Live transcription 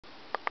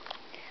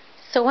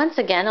So once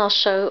again,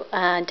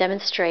 I'll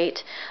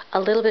demonstrate a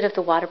little bit of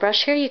the water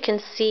brush. Here you can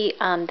see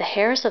the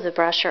hairs of the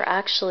brush are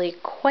actually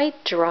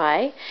quite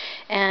dry,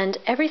 and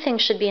everything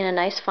should be in a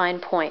nice fine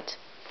point.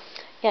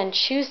 And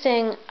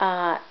choosing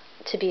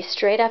to be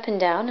straight up and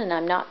down, and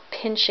I'm not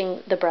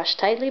pinching the brush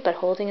tightly, but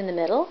holding in the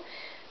middle,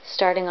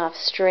 starting off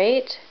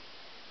straight,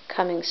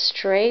 coming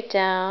straight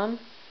down,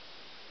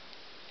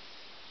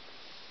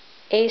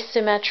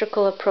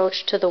 asymmetrical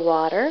approach to the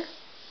water,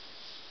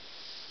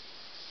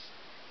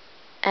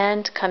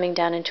 and coming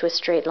down into a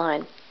straight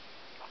line.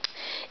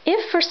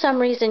 If for some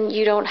reason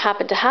you don't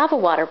happen to have a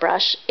water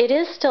brush, it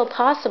is still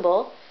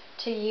possible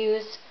to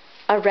use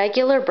a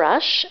regular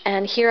brush,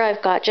 and here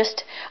I've got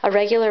just a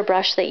regular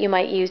brush that you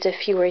might use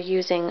if you were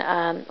using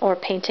or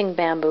painting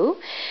bamboo.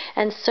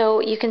 And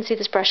so you can see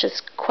this brush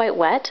is quite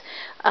wet.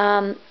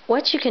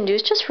 What you can do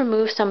is just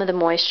remove some of the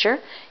moisture,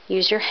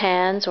 use your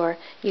hands or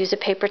use a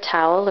paper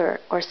towel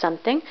or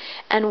something,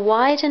 and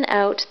widen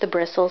out the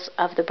bristles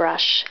of the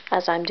brush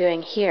as I'm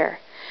doing here.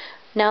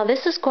 Now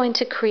this is going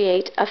to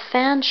create a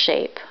fan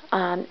shape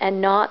and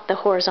not the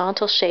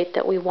horizontal shape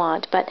that we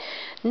want, but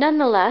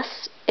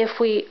nonetheless, if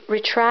we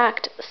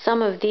retract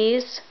some of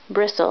these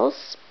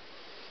bristles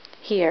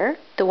here,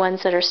 the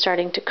ones that are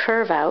starting to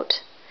curve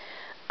out,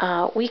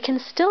 we can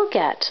still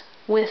get,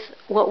 with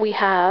what we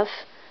have,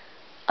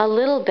 a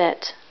little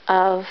bit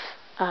of,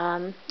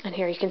 and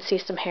here you can see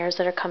some hairs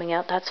that are coming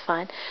out, that's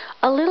fine,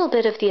 a little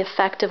bit of the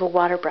effect of a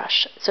water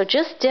brush. So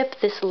just dip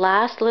this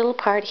last little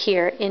part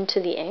here into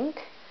the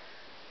ink.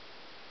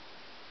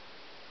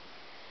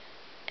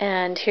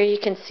 And here you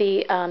can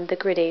see the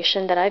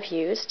gradation that I've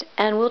used,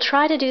 and we'll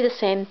try to do the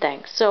same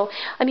thing. So,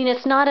 I mean,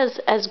 it's not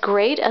as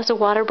great as a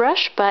water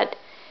brush, but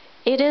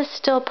it is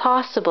still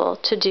possible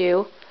to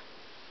do,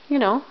 you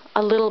know,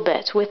 a little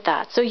bit with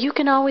that. So you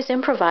can always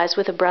improvise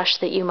with a brush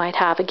that you might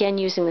have, again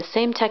using the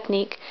same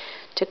technique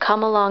to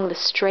come along the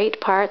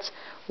straight parts,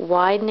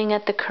 widening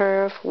at the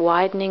curve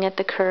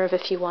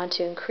if you want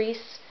to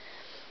increase,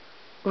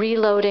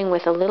 reloading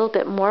with a little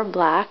bit more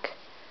black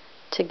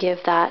to give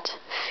that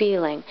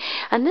feeling.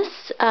 And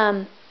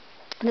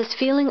this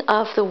feeling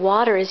of the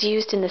water is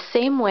used in the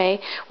same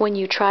way when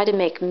you try to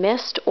make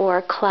mist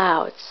or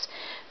clouds.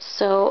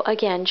 So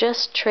again,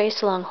 just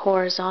trace along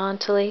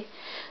horizontally.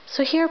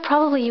 So here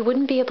probably you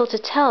wouldn't be able to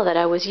tell that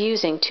I was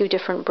using two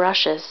different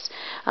brushes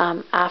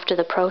after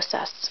the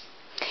process.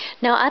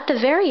 Now at the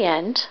very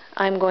end,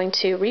 I'm going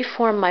to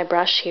reform my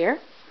brush here.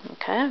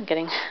 Okay, I'm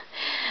getting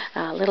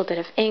a little bit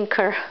of ink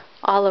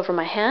all over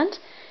my hand.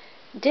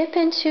 Dip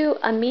into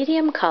a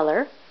medium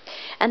color,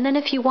 and then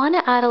if you want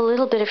to add a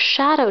little bit of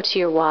shadow to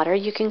your water,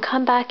 you can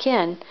come back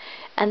in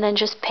and then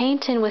just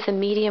paint in with a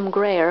medium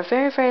gray or a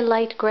very, very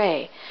light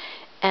gray.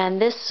 And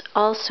this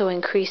also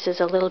increases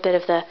a little bit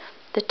of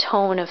the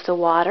tone of the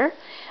water,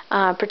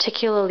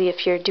 particularly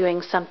if you're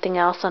doing something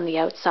else on the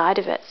outside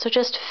of it. So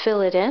just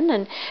fill it in,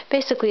 and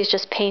basically it's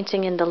just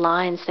painting in the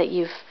lines that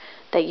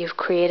you've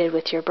created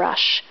with your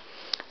brush.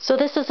 So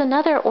this is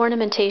another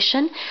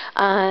ornamentation,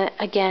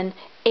 again,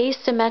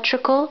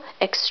 asymmetrical,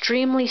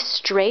 extremely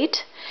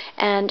straight,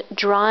 and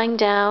drawing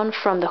down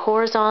from the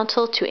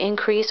horizontal to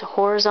increase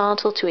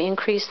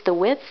the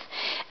width,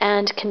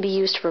 and can be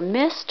used for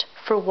mist,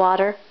 for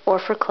water, or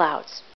for clouds.